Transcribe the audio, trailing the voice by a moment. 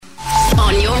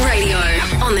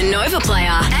Player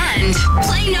and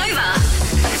Play Nova.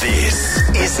 This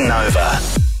is Nova.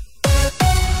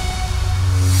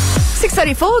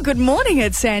 6:34, good morning,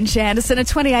 it's Ange Anderson. A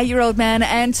 28-year-old man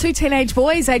and two teenage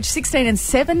boys aged 16 and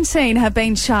 17 have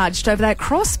been charged over that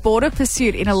cross-border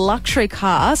pursuit in a luxury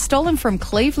car stolen from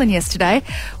Cleveland yesterday,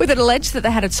 with it alleged that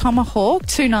they had a tomahawk,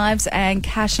 two knives and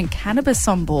cash and cannabis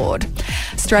on board.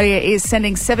 Australia is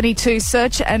sending 72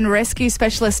 search and rescue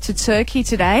specialists to Turkey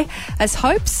today as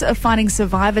hopes of finding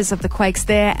survivors of the quakes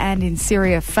there and in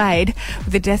Syria fade,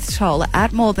 with the death toll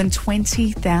at more than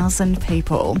 20,000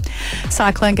 people.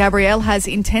 Cyclone Gabrielle has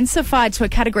intensified to a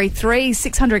Category 3,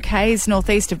 600 k's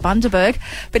northeast of Bundaberg,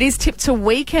 but is tipped to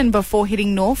weaken before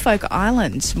hitting Norfolk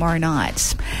Island tomorrow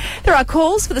night. There are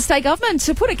calls for the state government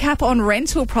to put a cap on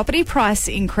rental property price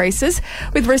increases,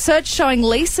 with research showing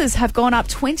leases have gone up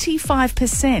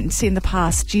 25% in the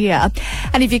past year.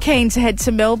 And if you're keen to head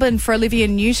to Melbourne for Olivia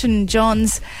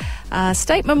Newton-John's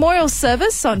State Memorial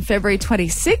Service on February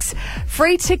 26.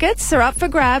 Free tickets are up for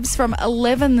grabs from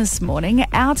 11 this morning.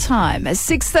 Our time is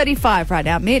 6:35 right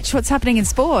now. Mitch, what's happening in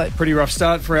sport? Pretty rough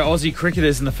start for our Aussie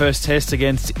cricketers in the first test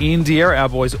against India. Our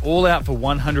boys all out for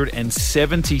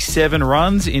 177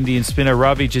 runs. Indian spinner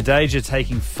Ravi Jadeja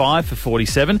taking 5 for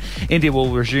 47. India will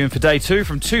resume for day 2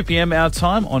 from 2 p.m. our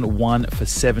time on 1 for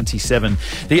 77.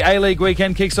 The A-League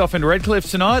weekend kicks off in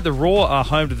Redcliffe tonight. The Raw are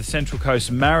home to the Central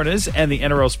Coast Mariners, and the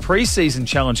NRL's pre-season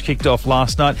challenge kicked off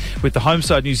last night with the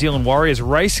homeside New Zealand Warriors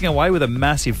racing away with a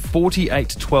massive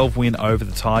 48-12 win over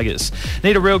the Tigers.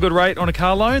 Need a real good rate on a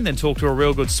car loan? Then talk to a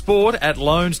real good sport at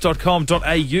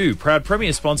loans.com.au. Proud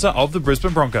premier sponsor of the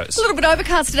Brisbane Broncos. A little bit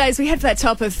overcast today as we head for that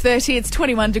top of 30. It's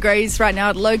 21 degrees right now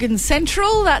at Logan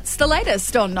Central. That's the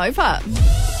latest on Nova.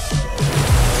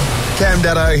 Cam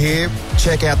Dado here.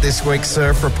 Check out this week's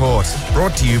Surf Report.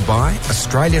 Brought to you by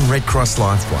Australian Red Cross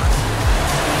Lifeline.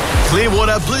 Clear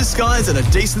water, blue skies and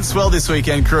a decent swell this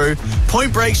weekend, crew.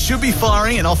 Point Break should be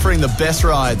firing and offering the best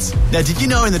rides. Now, did you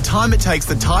know in the time it takes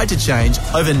the tide to change,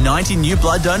 over 90 new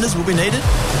blood donors will be needed?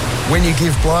 When you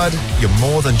give blood, you're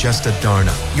more than just a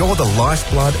donor. You're the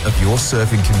lifeblood of your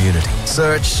surfing community.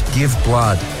 Search Give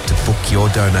Blood to book your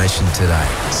donation today.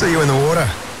 See you in the water.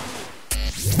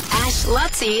 Ash,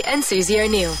 Lutzi and Susie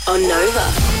O'Neill on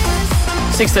Nova.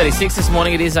 6:36 this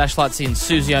morning. It is Ash Lutzi and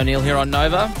Susie O'Neill here on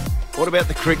Nova. What about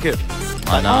the cricket?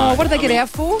 I know. Oh, what did they get out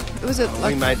for? Was it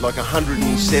We made like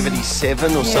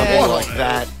 177 or something like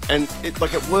that. And it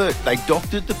worked. They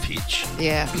doctored the pitch.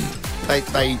 Yeah.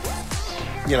 They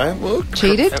you know, well...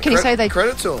 Cheated? Can you say they...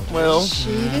 Credit to them. Well...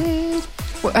 Cheated?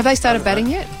 Well, have they started batting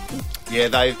yet? Yeah,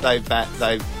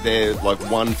 they're like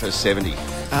 1 for 70.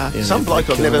 Some bloke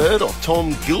I've never heard of,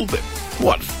 Tom Gilbert.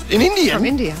 What? An Indian? From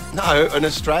India? No, an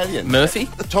Australian. Murphy?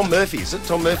 Tom Murphy, is it?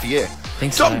 Tom Murphy, yeah.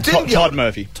 Think so. Todd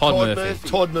Murphy. Todd Murphy.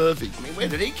 Todd Murphy. I mean, where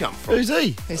did he come from? Who's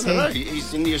he? I don't know.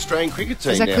 He's in the Australian cricket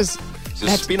team Is that now. 'cause He's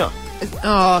a spinner.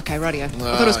 Oh, okay, rightio. I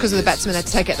thought it was because of the batsman. They'd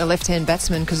take out the left-hand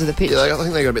batsman because of the pitch. Yeah, I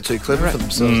think they got a bit too clever for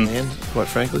themselves in the end, quite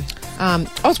frankly. I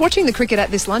was watching the cricket at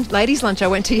this ladies' lunch I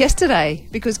went to yesterday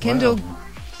because Kendall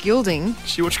Gilding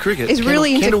She watched cricket. is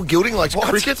really into... Kendall Gilding likes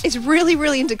cricket? Is really,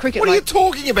 really into cricket. What are you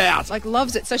talking about? Like,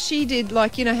 loves it. So she did,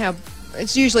 like, you know how...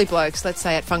 It's usually blokes, let's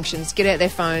say, at functions, get out their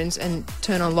phones and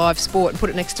turn on live sport and put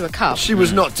it next to a cup. She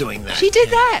was not doing that. She did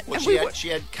that. Well, she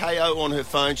had KO on her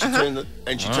phone. She turned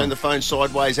the phone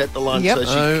sideways at the lunch so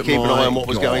she could keep an eye on what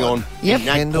was going on. Yep.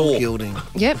 Kendall Gilding.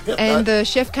 Yep. And the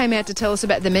chef came out to tell us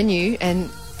about the menu and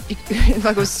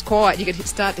it was quiet. You could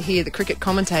start to hear the cricket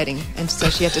commentating, and so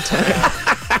she had to turn it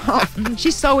off.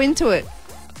 She's so into it.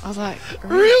 I was like,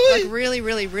 really? Like really,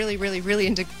 really, really, really, really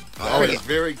into cricket. It's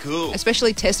very cool.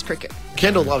 Especially Test cricket.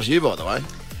 Kendall loves you, by the way.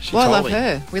 I love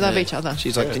her. We love each other.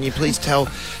 She's like, can you please tell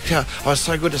I was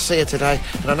so good to see her today,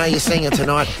 and I know you're seeing her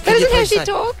tonight. That isn't how she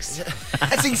talks.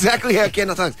 That's exactly how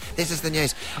Kendall talks. This is the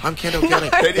news. I'm Kendall Gilding.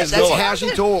 That's how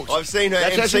she talks. I've seen her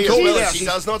MC as well. She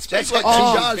does not speak like she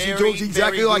does. She talks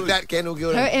exactly like that, Kendall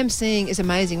Gilding. Her MCing is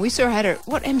amazing. We saw her at her...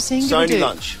 What MCing did we do? Sony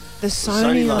lunch. The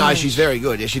Sony lunch. No, she's very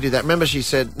good. Yeah, she did that. Remember she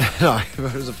said... No, it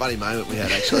was a funny moment we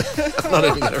had, actually. I'm not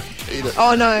even going to repeat it.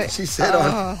 Oh, no. She said...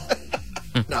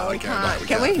 No, we can't.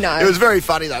 Can we? No. It was very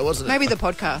funny, though, wasn't it? Maybe the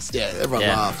podcast. Yeah, everyone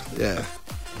laughed. Yeah.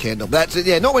 Kendall. That's it.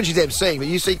 Yeah, not when she's MCing, but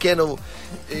you see Kendall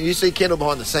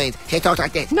behind the scenes. She talks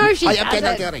like this. No, she I'm doesn't.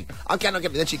 Kendall Gilding. I'm Kendall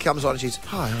Gilding. Then she comes on and she's,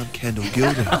 hi, I'm Kendall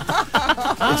Gilding.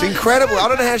 It's incredible. I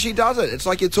don't know how she does it. It's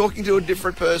like you're talking to a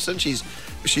different person. She's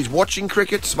watching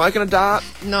cricket, smoking a dart.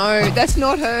 No, that's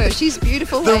not her. She's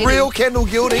beautiful. The real Kendall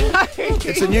Gilding.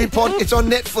 It's a new It's on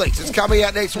Netflix. It's coming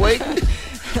out next week.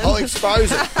 I'll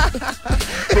expose it.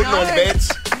 Putting on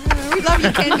beds. We love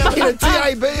you, Kendall. In a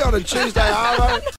TAB on a Tuesday, Arvo.